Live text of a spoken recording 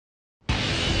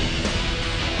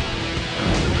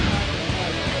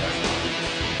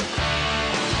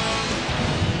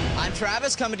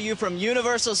Travis coming to you from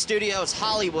Universal Studios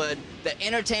Hollywood, the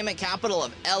entertainment capital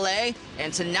of LA.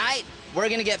 And tonight, we're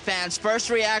gonna get fans' first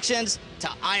reactions to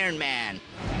Iron Man.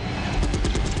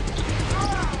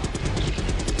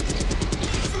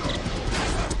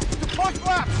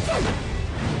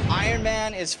 Iron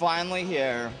Man is finally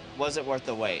here. Was it worth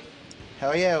the wait?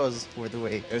 Hell yeah, it was worth the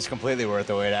wait. It was completely worth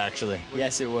the wait, actually.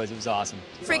 Yes, it was. It was awesome.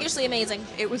 Freakishly amazing.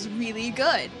 It was really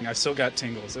good. I still got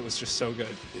tingles. It was just so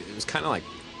good. It was kind of like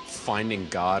finding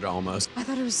God almost. I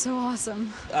thought it was so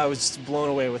awesome. I was just blown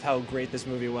away with how great this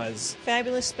movie was.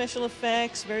 Fabulous special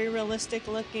effects, very realistic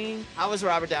looking. How was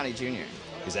Robert Downey Jr.?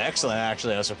 He's excellent,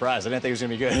 actually. I was surprised. I didn't think he was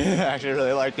going to be good. I actually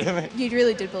really liked him. You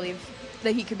really did believe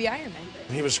that he could be Iron Man.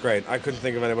 He was great. I couldn't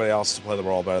think of anybody else to play the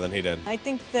role better than he did. I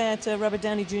think that Robert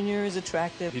Downey Jr. is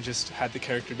attractive. He just had the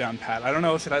character down pat. I don't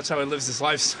know if that's how he lives his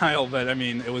lifestyle, but I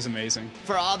mean, it was amazing.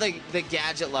 For all the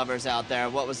gadget lovers out there,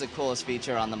 what was the coolest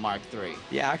feature on the Mark III?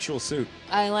 The actual suit.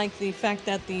 I like the fact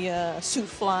that the suit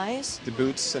flies. The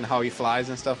boots and how he flies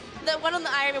and stuff. The one on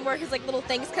the Iron Man where his like little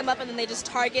things come up and then they just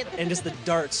target. And just the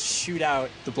darts shoot out.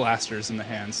 The blasters in the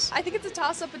hands. I think it's a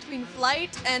toss-up between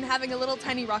flight and having a little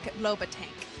tiny rocket blow up a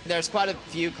tank. There's quite a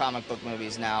few comic book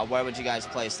movies now. Where would you guys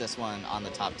place this one on the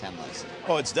top 10 list?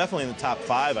 Oh, it's definitely in the top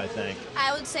 5, I think.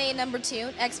 I would say number 2.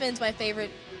 X-Men's my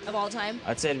favorite of all time.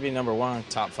 I'd say it'd be number 1.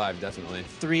 Top 5, definitely.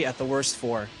 3 at the worst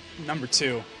 4. Number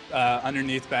 2,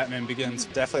 underneath Batman Begins.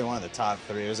 Definitely one of the top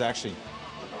 3. It was actually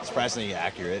surprisingly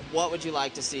accurate. What would you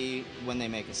like to see when they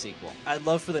make a sequel? I'd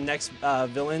love for the next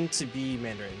villain to be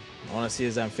Mandarin. I want to see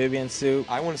his amphibian suit.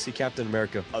 I want to see Captain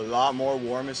America. A lot more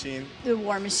War Machine. The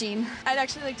War Machine. I'd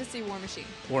actually like to see War Machine.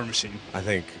 War Machine. I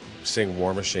think seeing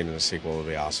War Machine in a sequel would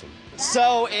be awesome.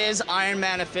 So is Iron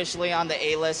Man officially on the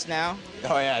A-list now?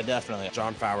 Oh, yeah, definitely.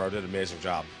 John Favreau did an amazing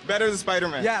job. Better than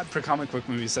Spider-Man. Yeah, for comic book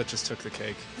movies, that just took the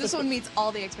cake. This one meets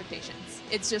all the expectations.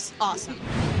 It's just awesome.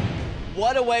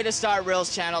 What a way to start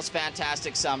Reels Channel's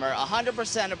fantastic summer.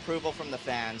 100% approval from the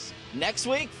fans. Next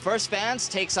week, First Fans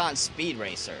takes on Speed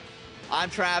Racer. I'm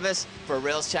Travis for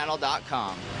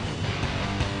ReelsChannel.com.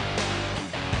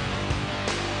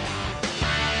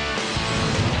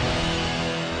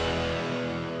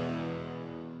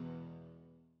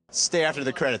 Stay after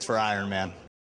the credits for Iron Man.